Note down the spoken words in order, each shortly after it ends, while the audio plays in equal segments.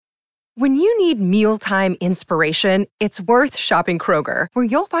When you need mealtime inspiration, it's worth shopping Kroger, where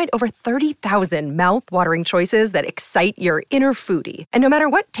you'll find over 30,000 mouth-watering choices that excite your inner foodie. And no matter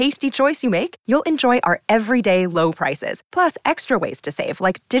what tasty choice you make, you'll enjoy our everyday low prices, plus extra ways to save,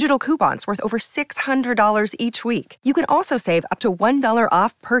 like digital coupons worth over $600 each week. You can also save up to $1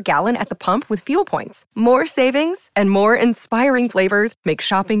 off per gallon at the pump with fuel points. More savings and more inspiring flavors make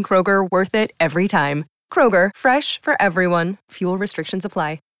shopping Kroger worth it every time. Kroger, fresh for everyone. Fuel restrictions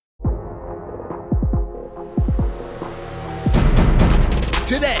apply.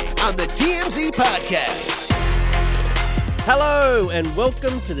 Today on the TMZ Podcast. Hello and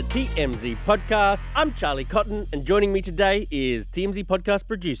welcome to the TMZ Podcast. I'm Charlie Cotton and joining me today is TMZ Podcast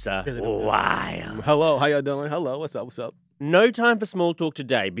producer, Wild. Hello, how y'all doing? Hello, what's up? No time for small talk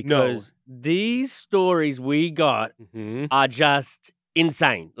today because these stories we got are just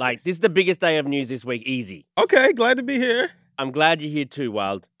insane. Like, this is the biggest day of news this week, easy. Okay, glad to be here. I'm glad you're here too,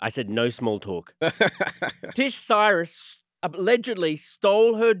 Wild. I said no small talk. Tish Cyrus allegedly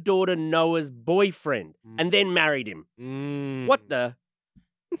stole her daughter Noah's boyfriend and then married him. What the?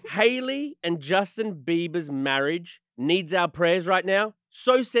 Hailey and Justin Bieber's marriage needs our prayers right now.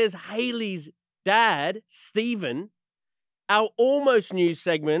 So says Hailey's dad, Stephen. Our almost news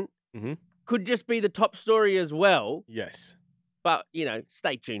segment could just be the top story as well. Yes. But,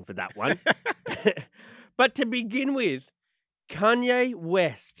 stay tuned for that one. But to begin with, Kanye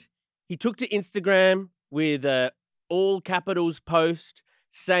West, he took to Instagram with all capitals post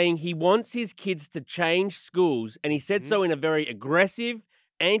saying he wants his kids to change schools, and he said so in a very aggressive,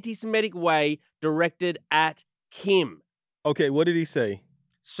 anti-Semitic way directed at Kim. Okay, what did he say?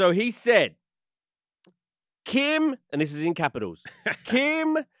 So he said, Kim, and this is in capitals,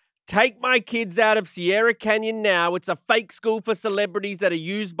 Kim, take my kids out of Sierra Canyon now. It's a fake school for celebrities that are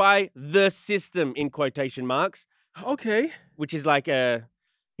used by the system, in quotation marks. Okay. Which is like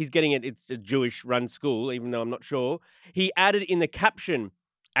he's getting it, it's a Jewish-run school, even though I'm not sure. He added in the caption,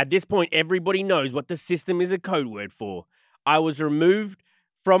 at this point, everybody knows what the system is a code word for. I was removed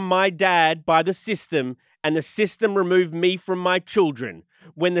from my dad by the system, and the system removed me from my children.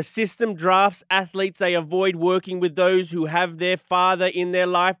 When the system drafts athletes, they avoid working with those who have their father in their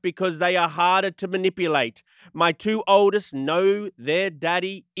life because they are harder to manipulate. My two oldest know their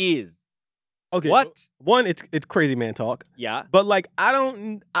daddy is. Okay. What? One, it's crazy man talk. Yeah. But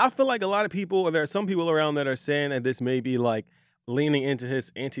I feel like a lot of people, or there are some people around that are saying that this may be like leaning into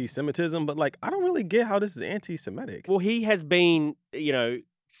his anti-Semitism, but like, I don't really get how this is anti-Semitic. Well, he has been,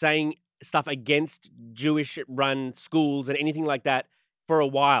 saying stuff against Jewish-run schools and anything like that for a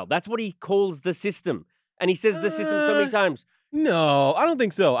while. That's what he calls the system. And he says the system so many times. No, I don't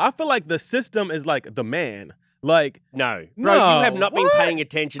think so. I feel like the system is like the man. Like, no, bro, you have not been paying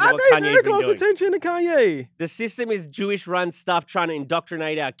attention to what Kanye's been doing. I pay very close attention to Kanye. The system is Jewish-run stuff trying to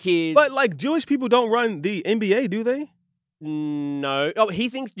indoctrinate our kids. But like, Jewish people don't run the NBA, do they? No. Oh, he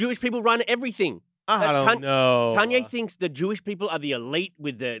thinks Jewish people run everything. I don't know. Kanye thinks the Jewish people are the elite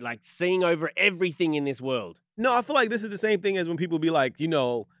with the seeing over everything in this world. No, I feel like this is the same thing as when people be like,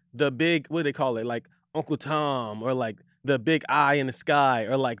 the big, what do they call it? Like Uncle Tom, or like the big eye in the sky,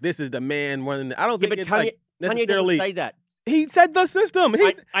 or like this is the man running. I don't think it's like necessarily. Kanye doesn't say that. He said the system.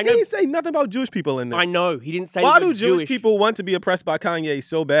 I know. He didn't say nothing about Jewish people in this. I know. He didn't say Why do Jewish people want to be oppressed by Kanye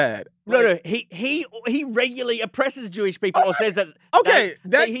so bad? No. He regularly oppresses Jewish people, or says that. Okay,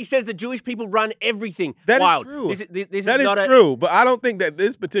 he says that Jewish people run everything. That Wild. is true. That is true. But I don't think that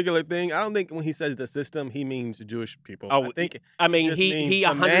this particular thing. I don't think when he says the system, he means Jewish people. Oh, he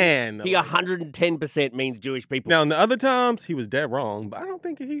 110% means Jewish people. Now, in the other times, he was dead wrong. But I don't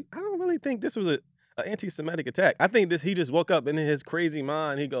really think this was an anti-Semitic attack. I think he just woke up in his crazy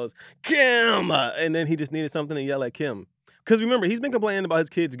mind. He goes, Kim! And then he just needed something to yell at Kim. Because remember, he's been complaining about his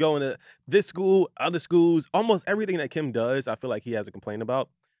kids going to this school, other schools, almost everything that Kim does, I feel like he has a complaint about.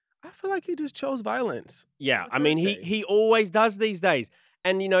 I feel like he just chose violence. Yeah, I mean, he always does these days.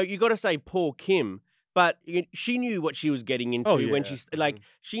 And, you got to say poor Kim, but she knew what she was getting into when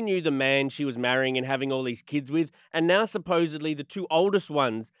she knew the man she was marrying and having all these kids with. And now supposedly the two oldest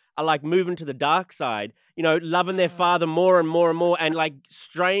ones are like moving to the dark side, loving their father more and more and more, and like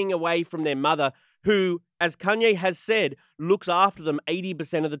straying away from their mother, who, as Kanye has said, looks after them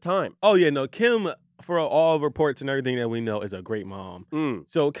 80% of the time. Oh, yeah, no, Kim, for all reports and everything that we know, is a great mom.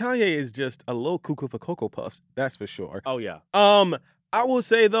 So Kanye is just a little cuckoo for Cocoa Puffs, that's for sure. Oh, yeah. I will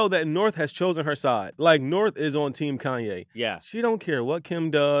say, though, that North has chosen her side. Like, North is on Team Kanye. Yeah. She don't care what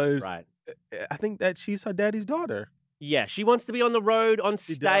Kim does. Right. I think that she's her daddy's daughter. Yeah, she wants to be on the road, on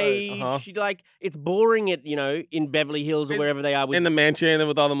She does, stage. She it's boring in Beverly Hills or wherever they are. In the mansion and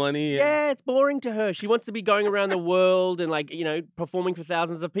with all the money. And... Yeah, it's boring to her. She wants to be going around the world and performing for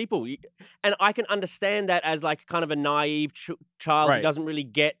thousands of people. And I can understand that as kind of a naive child who Right. doesn't really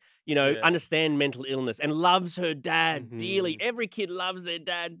get, understand mental illness and loves her dad dearly. Every kid loves their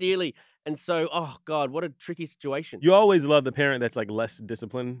dad dearly. And so, oh God, what a tricky situation. You always love the parent that's less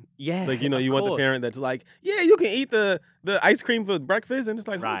disciplined. Yeah, you want the parent that's yeah, you can eat the ice cream for breakfast, and it's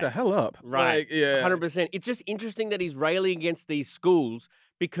Right. hold the hell up. Right. Yeah. 100%. It's just interesting that he's railing against these schools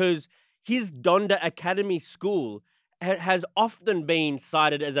because his Donda Academy school has often been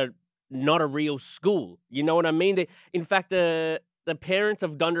cited as not a real school. You know what I mean? In fact, the parents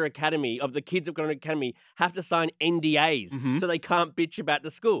of Donda Academy, of the kids of Donda Academy, have to sign NDAs so they can't bitch about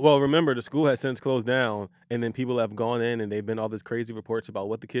the school. Well, remember, the school has since closed down, and then people have gone in, and they've been all these crazy reports about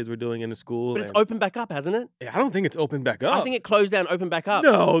what the kids were doing in the school. But it's opened back up, hasn't it? I don't think it's opened back up. I think it closed down, opened back up.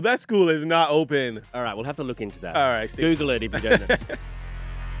 No, that school is not open. All right, we'll have to look into that. All right, Steve. Google it if you don't know.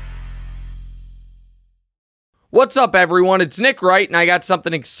 What's up, everyone? It's Nick Wright, and I got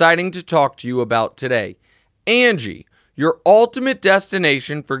something exciting to talk to you about today. Angie, your ultimate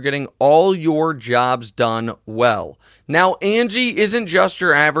destination for getting all your jobs done well. Now, Angie isn't just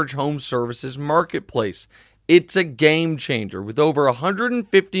your average home services marketplace. It's a game changer with over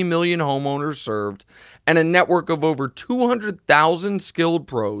 150 million homeowners served and a network of over 200,000 skilled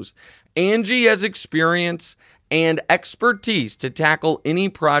pros. Angie has experience and expertise to tackle any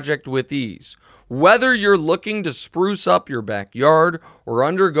project with ease. Whether you're looking to spruce up your backyard or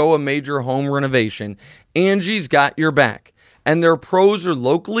undergo a major home renovation, Angie's got your back. And their pros are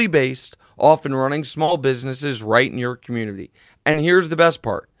locally based, often running small businesses right in your community. And here's the best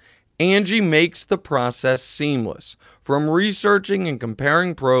part. Angie makes the process seamless. From researching and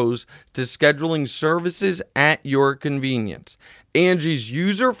comparing pros to scheduling services at your convenience. Angie's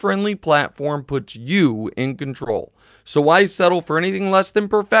user-friendly platform puts you in control. So why settle for anything less than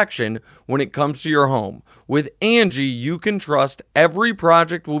perfection when it comes to your home? With Angie, you can trust every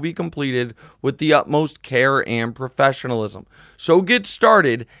project will be completed with the utmost care and professionalism. So get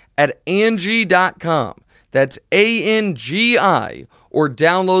started at Angie.com. That's ANGI, or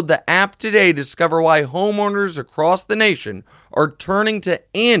download the app today to discover why homeowners across the nation are turning to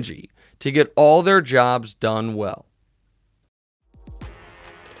Angie to get all their jobs done well.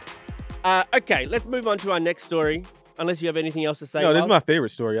 Okay, let's move on to our next story. Unless you have anything else to say. No, this is my favorite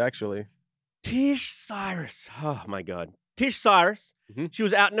story, actually. Tish Cyrus. Oh, my God. Tish Cyrus. She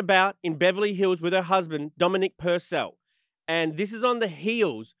was out and about in Beverly Hills with her husband, Dominic Purcell. And this is on the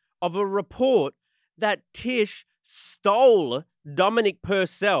heels of a report that Tish stole Dominic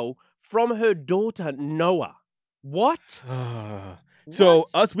Purcell from her daughter, Noah. What? So,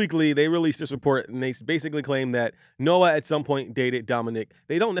 Us Weekly, they released this report, and they basically claim that Noah at some point dated Dominic.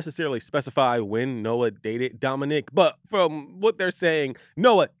 They don't necessarily specify when Noah dated Dominic, but from what they're saying,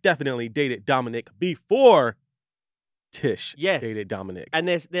 Noah definitely dated Dominic before Tish dated Dominic. And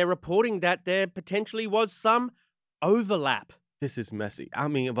they're reporting that there potentially was some overlap. This is messy. I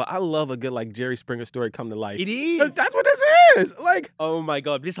mean, but I love a good Jerry Springer story come to life. It is. 'Cause that's what this is. Oh my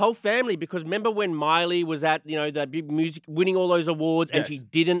God, this whole family, because remember when Miley was at, that big music, winning all those awards, and she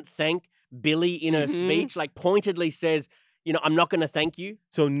didn't thank Billy in her speech, pointedly says, I'm not going to thank you.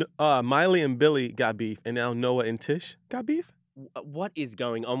 So Miley and Billy got beef, and now Noah and Tish got beef? What is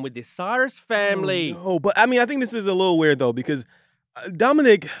going on with this Cyrus family? Oh, no, but I mean, I think this is a little weird, though, because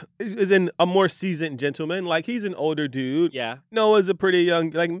Dominic is a more seasoned gentleman. He's an older dude. Yeah. Noah's a pretty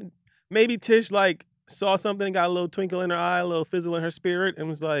young, maybe Tish, saw something, got a little twinkle in her eye, a little fizzle in her spirit, and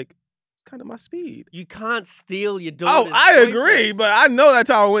was like, it's kind of my speed. You can't steal your daughter's I boyfriend. agree, but I know that's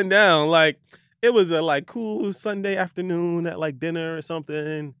how it went down. It was a cool Sunday afternoon at dinner or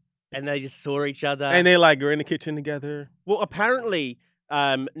something. And they just saw each other. And they were in the kitchen together. Well, apparently,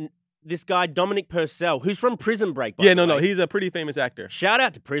 this guy, Dominic Purcell, who's from Prison Break, by Yeah, the no, way. he's a pretty famous actor. Shout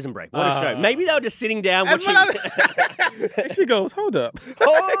out to Prison Break. What a show. Maybe they were just sitting down watching. She goes, hold up.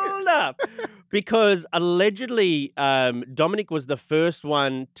 Hold up. Because allegedly, Dominic was the first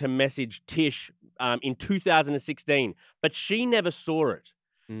one to message Tish in 2016, but she never saw it.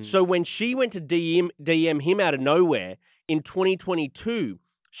 So when she went to DM him out of nowhere in 2022,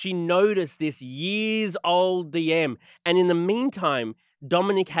 she noticed this years-old DM. And in the meantime,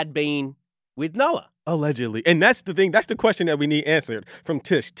 Dominic had been with Noah. Allegedly. And that's the thing. That's the question that we need answered from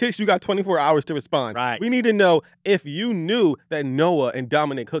Tish. Tish, you got 24 hours to respond. Right. We need to know if you knew that Noah and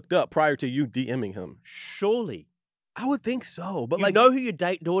Dominic hooked up prior to you DMing him. Surely. I would think so. But you know who your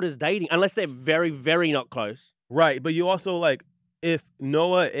daughter's dating, unless they're very, very not close. Right. But you also if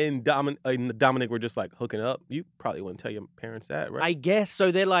Noah and Dominic were just like hooking up, you probably wouldn't tell your parents that, right? I guess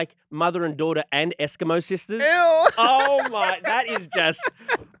so. They're like mother and daughter and Eskimo sisters. Ew. Oh my! That is just.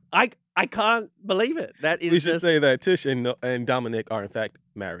 I can't believe it. That is. We should just, say that Tish and Dominic are in fact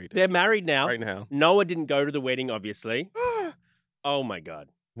married they're married now. right now. Noah didn't go to the wedding, obviously. Oh my God.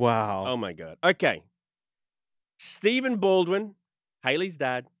 Wow. Oh my God. Okay. Stephen Baldwin, Haley's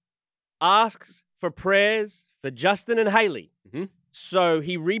dad, asks for prayers for Justin and Haley. Mhm. So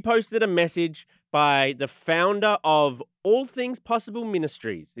he reposted a message by the founder of All Things Possible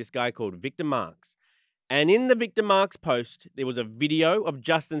Ministries, this guy called Victor Marks. And in the Victor Marks post, there was a video of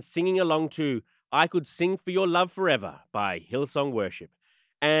Justin singing along to I Could Sing for Your Love Forever by Hillsong Worship.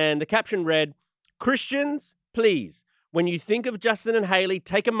 And the caption read, Christians, please, when you think of Justin and Haley,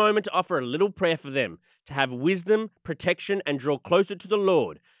 take a moment to offer a little prayer for them, to have wisdom, protection, and draw closer to the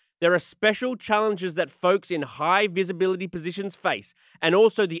Lord. There are special challenges that folks in high visibility positions face, and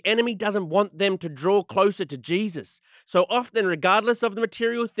also the enemy doesn't want them to draw closer to Jesus. So often, regardless of the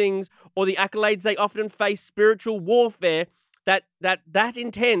material things or the accolades, they often face spiritual warfare that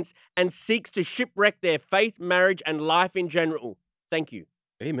intense and seeks to shipwreck their faith, marriage, and life in general. Thank you.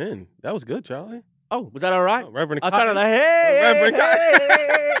 Amen. That was good, Charlie. Oh, was that all right? Oh, Reverend I was trying to Cotton. like, hey, Reverend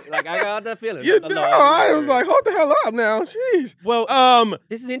like I got that feeling. You No, know, I I didn't was do it. like, hold the hell up now. Jeez. Well,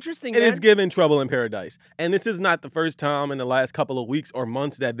 this is interesting. It man. is giving trouble in paradise. And this is not the first time in the last couple of weeks or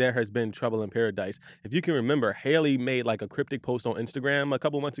months that there has been trouble in paradise. If you can remember, Haley made like a cryptic post on Instagram a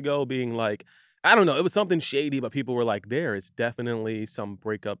couple months ago being like, I don't know, it was something shady, but people were like, there is definitely some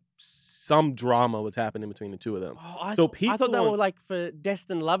breakup, some drama was happening between the two of them. Oh, I So thought they people- were like for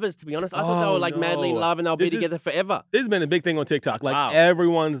destined lovers, to be honest. I thought they Oh, were like madly in no. love and they'll be This is- together forever. This has been a big thing on TikTok. Like Wow.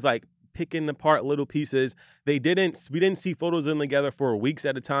 everyone's like picking apart little pieces. We didn't see photos of them together for weeks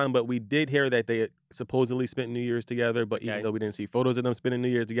at a time, but we did hear that they supposedly spent New Year's together. But even Okay. though we didn't see photos of them spending New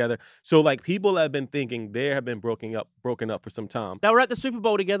Year's together, so like people have been thinking they have been broken up for some time. They were at the Super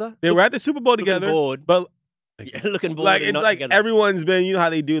Bowl together. They were at the Super Bowl looking together, bored. but Yeah, looking bored. like and it's not like together. everyone's been, you know how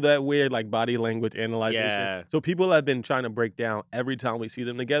they do that weird like body language analyzation. Yeah. So people have been trying to break down every time we see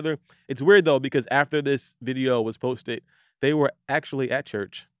them together. It's weird though because after this video was posted, they were actually at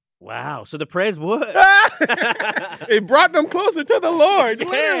church. Wow. So the prayers worked. It brought them closer to the Lord, Yeah.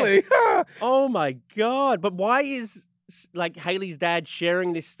 literally. Oh my God. But why is like Haley's dad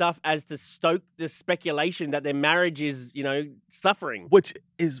sharing this stuff as to stoke the speculation that their marriage is, suffering? Which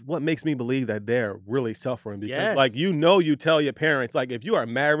is what makes me believe that they're really suffering because, Yes. like, you tell your parents, like, if you are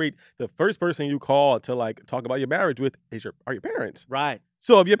married, the first person you call to like talk about your marriage with are your parents. Right.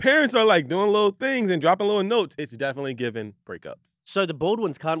 So if your parents are like doing little things and dropping little notes, it's definitely giving breakup. So the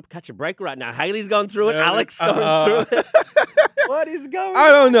Baldwins can't catch a break right now. Haley's gone through it. Yeah, Alex it's- going through it. What is going I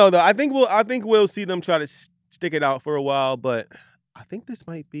don't know though. I think we'll see them try to stick it out for a while, but I think this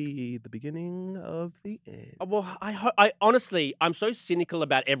might be the beginning of the end. Well, I honestly, I'm so cynical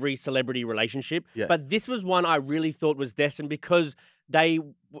about every celebrity relationship, Yes. but this was one I really thought was destined because they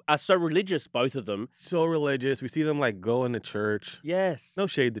are so religious, both of them. So religious. We see them like going to church. Yes. No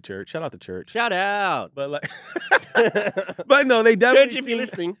shade to church. Shout out to church. Shout out. But like, but no, they definitely Church, if you're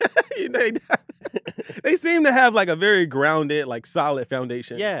listening. they seem to have like a very grounded, like solid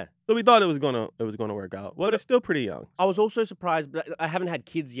foundation. Yeah. So we thought it was gonna work out. Well, they're still pretty young. I was also surprised, but I haven't had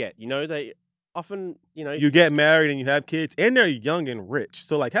kids yet. They often, You get married and you have kids, and they're young and rich.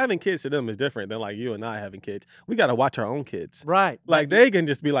 So like having kids to them is different than like you and I having kids. We gotta watch our own kids. right. Like but- they can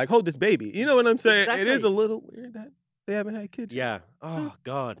just be like, hold this baby. You know what I'm saying? It is Exactly. a little weird that they haven't had kids. yet. Yeah. Oh,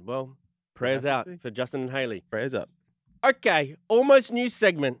 God. Well, prayers have out to see. for Justin and Haley. Prayers up. Okay. Almost news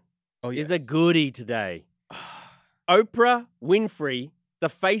segment Oh yes. is a goodie today. Oprah Winfrey, the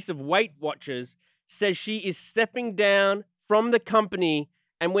face of Weight Watchers, says she is stepping down from the company.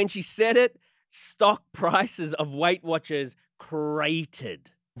 And when she said it, stock prices of Weight Watchers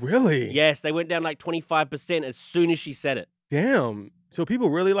cratered. Really? Yes, they went down like 25% as soon as she said it. Damn. So people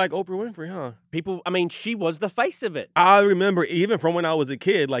really like Oprah Winfrey, huh? She was the face of it. I remember even from when I was a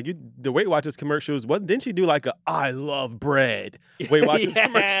kid, like the Weight Watchers commercials. Didn't she do like a "I love bread" Weight Watchers Yeah,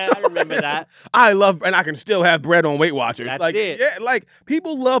 commercial? I remember that. I love, and I can still have bread on Weight Watchers. That's like, it. Yeah, like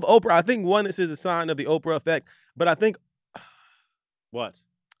people love Oprah. I think this is a sign of the Oprah effect. But I think What?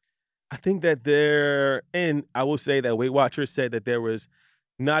 that and I will say that Weight Watchers said that there was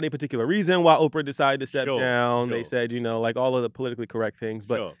not a particular reason why Oprah decided to step Sure, down. They sure. said, like all of the politically correct things.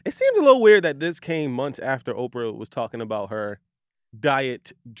 But Sure. it seems a little weird that this came months after Oprah was talking about her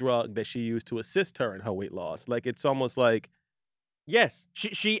diet drug that she used to assist her in her weight loss. Like it's almost like Yes,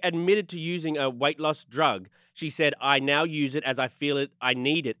 she admitted to using a weight loss drug. She said, "I now use it as I feel it. I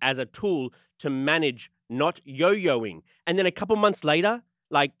need it as a tool to manage, not yo-yoing." And then a couple months later,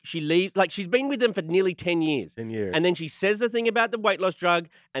 like she leaves, like she's been with them for nearly 10 years. 10 years. And then she says the thing about the weight loss drug,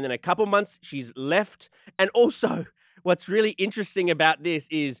 and then a couple months she's left. And also, what's really interesting about this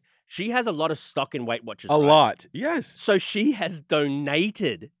is she has a lot of stock in Weight Watchers. A lot. Yes. So she is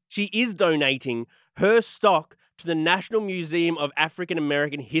donating her stock to the National Museum of African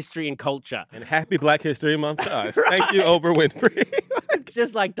American History and Culture. And happy Black History Month to us. Right. Thank you, Oprah Winfrey.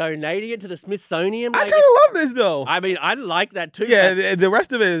 Just like donating it to the Smithsonian. I Like, kind of love this, though. I mean, I like that too. Yeah, the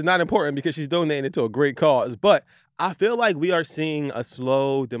rest of it is not important because she's donating it to a great cause. But I feel like we are seeing a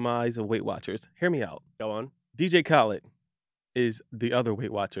slow demise of Weight Watchers. Hear me out. Go on. DJ Khaled is the other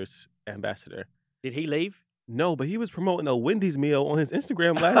Weight Watchers ambassador. Did he leave? No, but he was promoting a Wendy's meal on his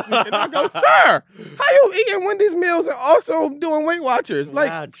Instagram last week. And I go, sir, how you eating Wendy's meals and also doing Weight Watchers? Like,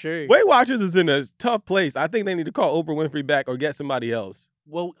 Wow, true. Weight Watchers is in a tough place. I think they need to call Oprah Winfrey back or get somebody else.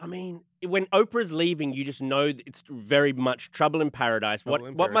 Well, I mean, when Oprah's leaving, you just know that it's very much trouble in paradise. Trouble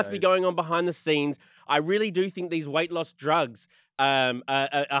in What must be paradise. going on behind the scenes? I really do think these weight loss drugs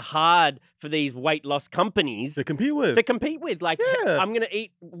are hard for these weight loss companies To compete with. to compete with. Like, Yeah. I'm going to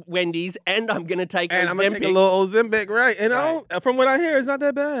eat Wendy's and I'm going to take And I'm going to take a Ozempic. little Ozempic, right? And Right. from what I hear, it's not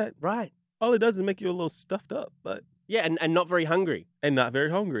that bad. Right. All it does is make you a little stuffed up, but Yeah, and not very hungry. and not very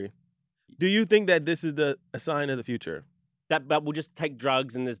hungry. Do you think that this is a sign of the future? But we'll just take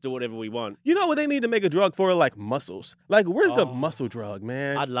drugs and just do whatever we want. You know what they need to make a drug for? Like muscles. Like, where's the Oh. muscle drug,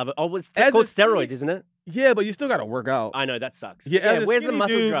 man? I'd love it. Oh, it's As called a skinny- steroids, isn't it? Yeah, but you still got to work out. I know, that sucks. Yeah, as a where's the skinny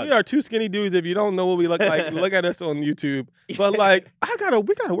muscle dude, drug? we are two skinny dudes. If you don't know what we look like, look at us on YouTube. But like,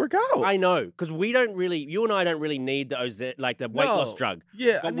 we gotta work out. I know, because you and I don't really need the weight loss No. drug.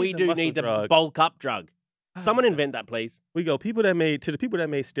 Yeah, I But we the do muscle need the drug. bulk up drug. Someone Ah. invent that, please. We go to the people that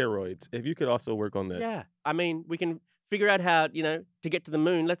made steroids. If you could also work on this. Yeah. I mean, we can figure out how, to get to the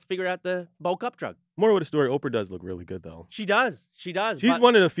moon. Let's figure out the bulk up drug. More with the story. Oprah does look really good though. She does. She does. She's but-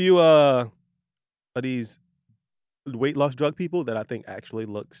 one of the few of these weight loss drug people that I think actually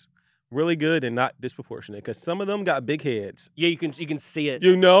looks really good and not disproportionate. Because some of them got big heads. Yeah, you can see it.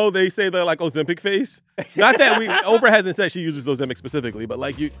 They say they're like Ozempic face. Not that Oprah hasn't said she uses Ozempic specifically, but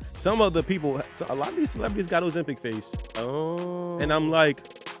like some of the people, a lot of these celebrities got Ozempic face. Oh. And I'm like,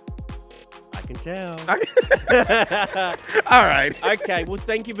 I can tell. all right. Okay, well,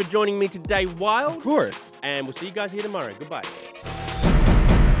 thank you for joining me today, Wild. Of course. And we'll see you guys here tomorrow. Goodbye.